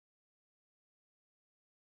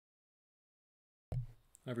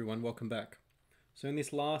Hi everyone, welcome back. So in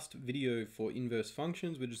this last video for inverse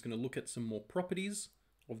functions, we're just going to look at some more properties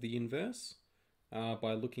of the inverse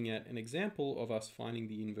by looking at an example of us finding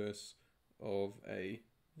the inverse of a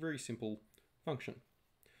very simple function.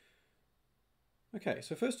 Okay,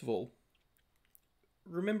 so first of all,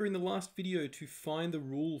 remember in the last video to find the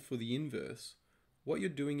rule for the inverse, what you're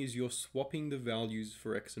doing is you're swapping the values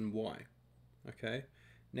for x and y. Okay,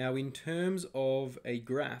 now in terms of a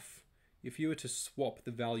graph, if you were to swap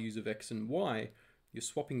the values of x and y, you're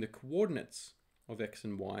swapping the coordinates of x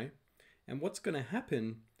and y. And what's going to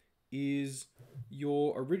happen is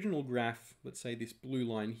your original graph, let's say this blue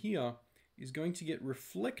line here, is going to get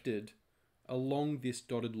reflected along this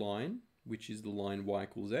dotted line, which is the line y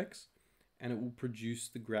equals x, and it will produce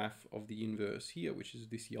the graph of the inverse here, which is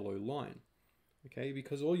this yellow line. Okay,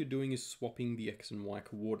 because all you're doing is swapping the x and y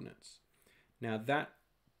coordinates. Now that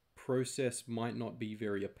process might not be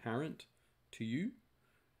very apparent to you,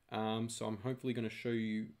 so I'm hopefully going to show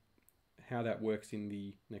you how that works in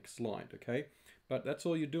the next slide, okay? But that's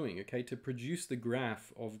all you're doing, okay? To produce the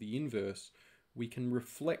graph of the inverse, we can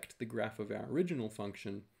reflect the graph of our original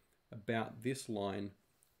function about this line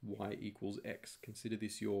y equals x. Consider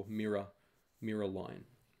this your mirror line,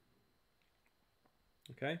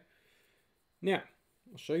 okay? Now,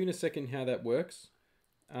 I'll show you in a second how that works,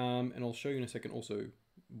 and I'll show you in a second also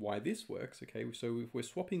why this works, okay? So if we're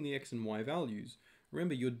swapping the x and y values,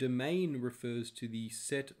 remember your domain refers to the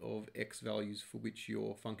set of x values for which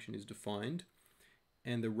your function is defined,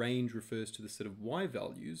 and the range refers to the set of y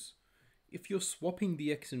values. If you're swapping the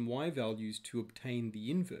x and y values to obtain the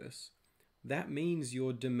inverse, that means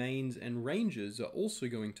your domains and ranges are also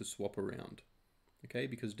going to swap around, okay?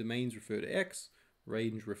 Because domains refer to x,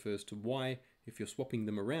 range refers to y. If you're swapping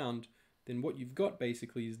them around, then what you've got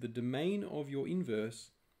basically is the domain of your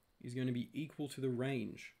inverse is going to be equal to the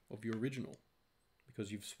range of your original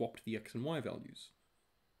because you've swapped the x and y values.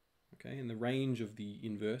 Okay, and the range of the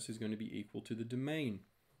inverse is going to be equal to the domain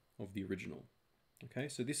of the original. Okay,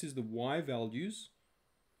 so this is the y values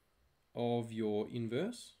of your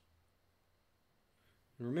inverse.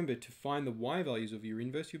 And remember, to find the y values of your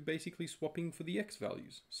inverse, you're basically swapping for the x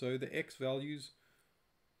values. So the x values,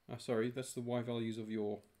 sorry, that's the y values of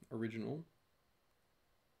your original.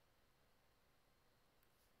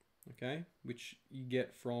 Okay, which you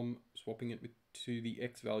get from swapping it to the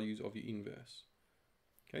x values of your inverse.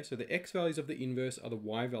 Okay, so the x values of the inverse are the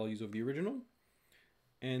y values of the original,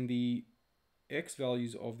 and the x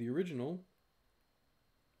values of the original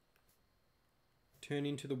turn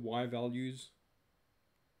into the y values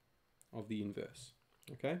of the inverse.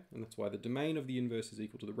 Okay, and that's why the domain of the inverse is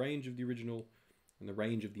equal to the range of the original, and the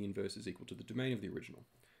range of the inverse is equal to the domain of the original.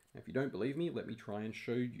 Now, if you don't believe me, let me try and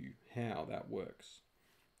show you how that works.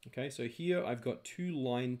 Okay, so here I've got two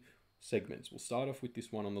line segments. We'll start off with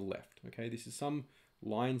this one on the left. Okay, this is some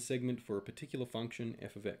line segment for a particular function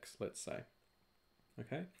f of x, let's say.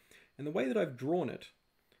 Okay, and the way that I've drawn it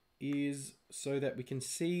is so that we can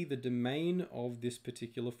see the domain of this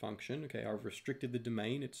particular function. Okay, I've restricted the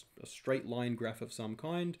domain. It's a straight line graph of some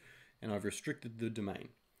kind, and I've restricted the domain.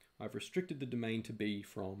 I've restricted the domain to be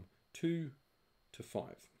from 2 to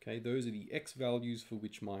 5. Okay, those are the x values for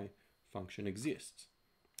which my function exists.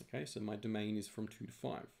 Okay, so my domain is from 2 to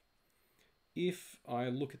 5. If I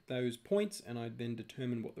look at those points and I then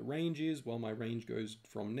determine what the range is, well, my range goes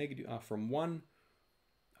from from 1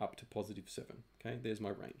 up to positive 7. Okay, there's my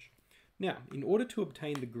range. Now, in order to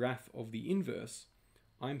obtain the graph of the inverse,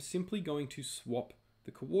 I'm simply going to swap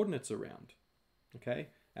the coordinates around, okay,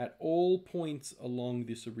 at all points along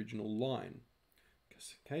this original line.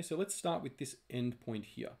 Okay, so let's start with this end point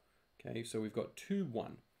here. Okay, so we've got 2,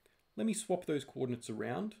 1. Let me swap those coordinates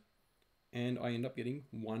around, and I end up getting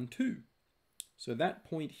 1, 2. So that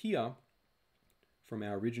point here from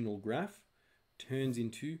our original graph turns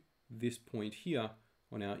into this point here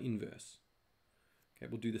on our inverse. Okay,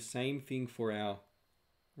 we'll do the same thing for our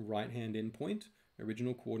right-hand endpoint.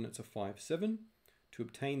 Original coordinates are 5, 7. To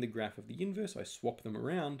obtain the graph of the inverse, I swap them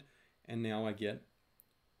around, and now I get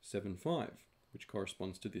 7, 5, which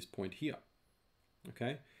corresponds to this point here.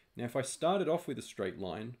 Okay, now if I started off with a straight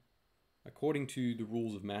line, according to the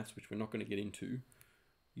rules of maths, which we're not going to get into,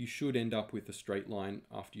 you should end up with a straight line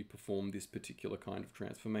after you perform this particular kind of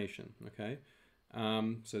transformation, okay?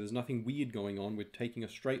 So there's nothing weird going on. We're taking a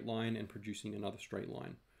straight line and producing another straight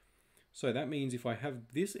line. So that means if I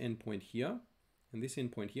have this endpoint here and this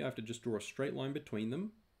endpoint here, I have to just draw a straight line between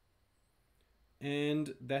them.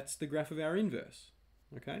 And that's the graph of our inverse,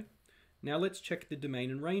 okay? Now let's check the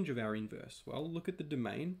domain and range of our inverse. Well, look at the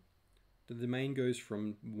domain. The domain goes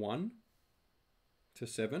from 1 to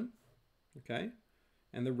 7, okay?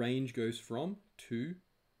 And the range goes from 2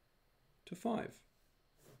 to 5.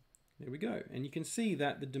 There we go. And you can see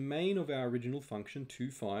that the domain of our original function, 2,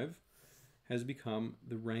 5, has become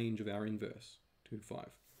the range of our inverse, 2 to 5.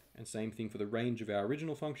 And same thing for the range of our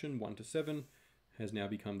original function, 1 to 7, has now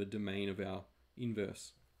become the domain of our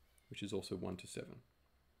inverse, which is also 1 to 7.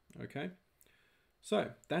 Okay?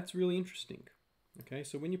 So that's really interesting. Okay,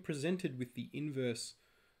 so when you're presented with the inverse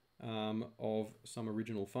of some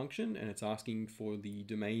original function and it's asking for the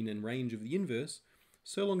domain and range of the inverse,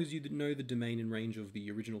 so long as you know the domain and range of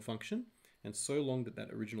the original function, and so long that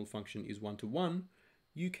that original function is 1 to 1,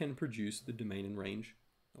 you can produce the domain and range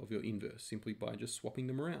of your inverse simply by just swapping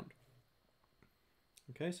them around.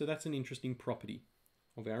 Okay, so that's an interesting property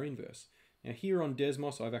of our inverse. Now here on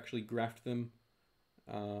Desmos, I've actually graphed them.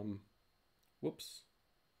 Whoops,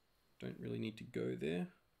 don't really need to go there.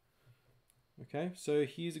 Okay, so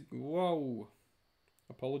here's a, whoa,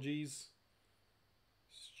 apologies,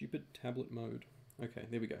 stupid tablet mode. Okay,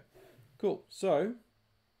 there we go. Cool, so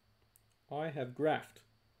I have graphed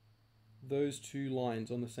those two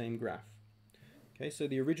lines on the same graph. Okay, so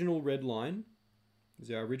the original red line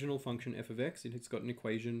is our original function f of x. It's got an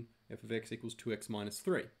equation f of x equals 2x minus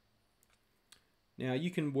 3. Now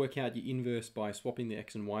you can work out your inverse by swapping the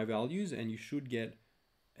x and y values, and you should get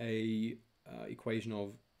a equation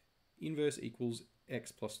of inverse equals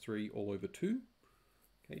x plus 3 all over 2.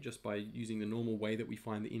 Okay, just by using the normal way that we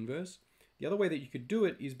find the inverse. The other way that you could do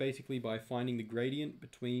it is basically by finding the gradient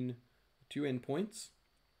between the two endpoints.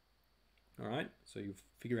 All right, so you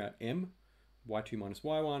figure out m, y2 minus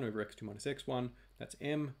y1 over x2 minus x1, that's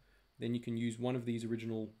m. Then you can use one of these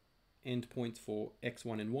original endpoints for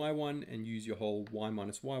x1 and y1 and use your whole y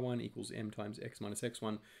minus y1 equals m times x minus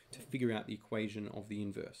x1 to figure out the equation of the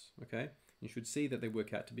inverse, okay? You should see that they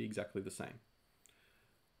work out to be exactly the same.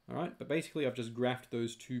 All right, but basically I've just graphed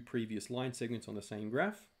those two previous line segments on the same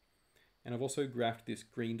graph, and I've also graphed this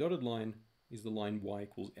green dotted line is the line y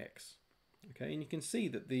equals x. Okay, and you can see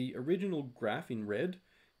that the original graph in red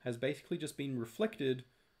has basically just been reflected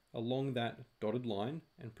along that dotted line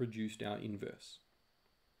and produced our inverse.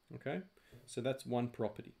 Okay, so that's one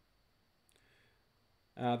property.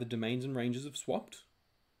 The domains and ranges have swapped,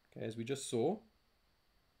 okay, as we just saw.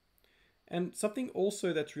 And something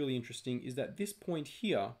also that's really interesting is that this point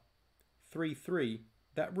here, 3, 3,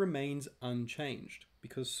 that remains unchanged,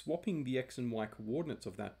 because swapping the x and y coordinates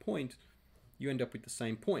of that point, you end up with the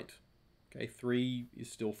same point. Okay, 3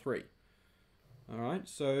 is still 3. All right,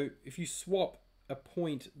 so if you swap a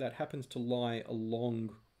point that happens to lie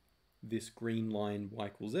along this green line y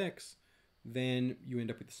equals x, then you end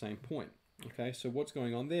up with the same point. Okay, so what's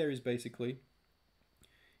going on there is basically,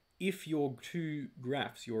 if your two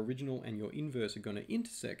graphs, your original and your inverse, are going to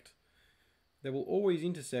intersect, they will always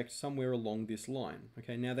intersect somewhere along this line.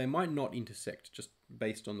 Okay, now they might not intersect just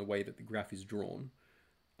based on the way that the graph is drawn,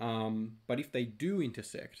 but if they do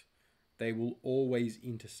intersect, they will always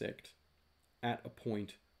intersect at a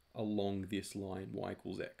point along this line y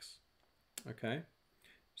equals x. Okay,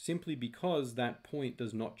 simply because that point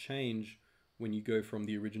does not change when you go from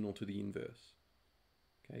the original to the inverse.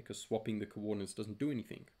 Okay, because swapping the coordinates doesn't do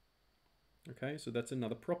anything. Okay, so that's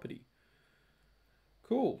another property.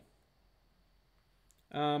 Cool.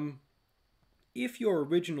 If your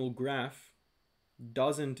original graph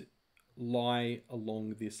doesn't lie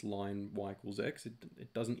along this line y equals x,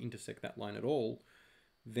 it doesn't intersect that line at all,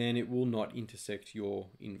 then it will not intersect your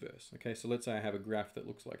inverse. Okay, so let's say I have a graph that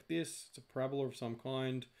looks like this. It's a parabola of some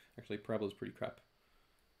kind. Actually, parabola is pretty crap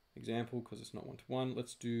example because it's not 1 to 1.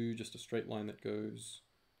 Let's do just a straight line that goes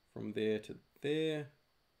from there to there.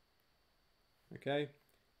 Okay,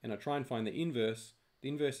 and I try and find the inverse. The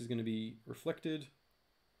inverse is going to be reflected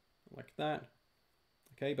like that.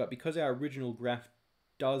 Okay, but because our original graph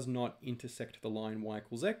does not intersect the line y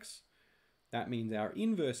equals x, that means our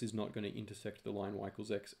inverse is not going to intersect the line y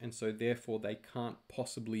equals x, and so therefore they can't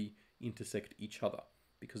possibly intersect each other,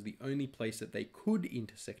 because the only place that they could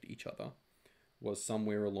intersect each other was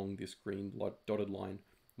somewhere along this green dotted line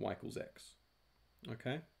y equals x.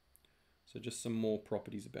 Okay, so just some more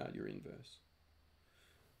properties about your inverse.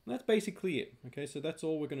 And that's basically it. Okay, so that's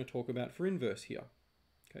all we're going to talk about for inverse here.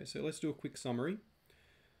 Okay, so let's do a quick summary.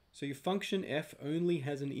 So your function f only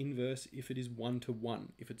has an inverse if it is 1 to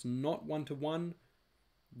 1. If it's not 1 to 1,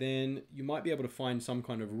 then you might be able to find some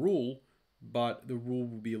kind of rule, but the rule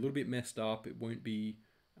will be a little bit messed up. It won't be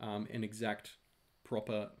an exact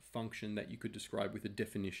proper function that you could describe with a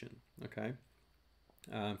definition. Okay.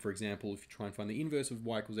 For example, if you try and find the inverse of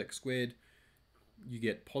y equals x squared, you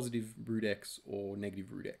get positive root x or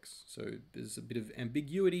negative root x. So there's a bit of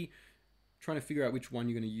ambiguity trying to figure out which one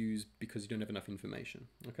you're going to use because you don't have enough information.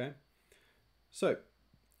 Okay, so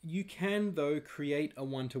You can, though, create a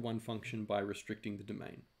one-to-one function by restricting the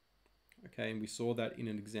domain. Okay, and we saw that in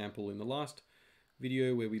an example in the last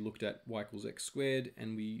video where we looked at y equals x squared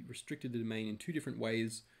and we restricted the domain in two different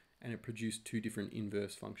ways and it produced two different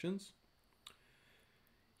inverse functions.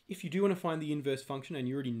 If you do want to find the inverse function and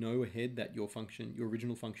you already know ahead that your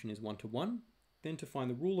original function is one-to-one, then to find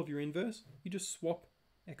the rule of your inverse, you just swap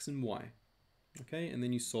x and y, okay, and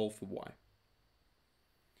then you solve for y.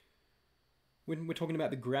 When we're talking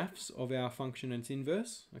about the graphs of our function and its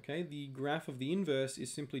inverse, okay, the graph of the inverse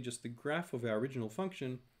is simply just the graph of our original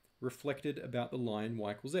function reflected about the line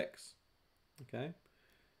y equals x, okay?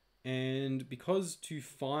 And because to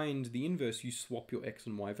find the inverse you swap your x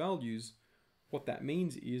and y values, what that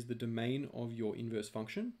means is the domain of your inverse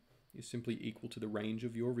function is simply equal to the range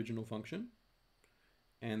of your original function,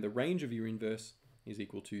 and the range of your inverse is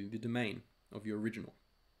equal to the domain of your original.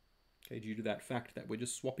 Okay, due to that fact that we're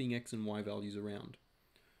just swapping x and y values around.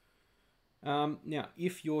 Now,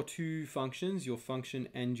 if your two functions, your function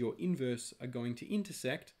and your inverse, are going to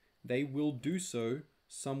intersect, they will do so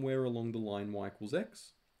somewhere along the line y equals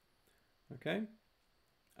x. Okay.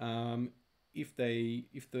 If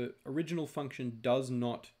the original function does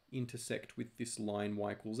not intersect with this line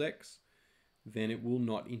y equals x, then it will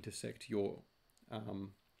not intersect your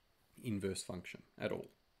inverse function at all.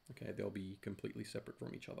 Okay, they'll be completely separate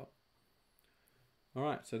from each other. All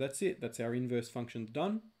right, so that's it. That's our inverse functions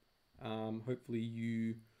done. Hopefully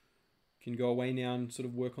you can go away now and sort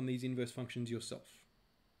of work on these inverse functions yourself.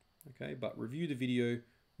 Okay, but review the video,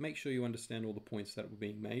 make sure you understand all the points that were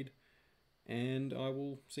being made, and I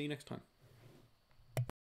will see you next time.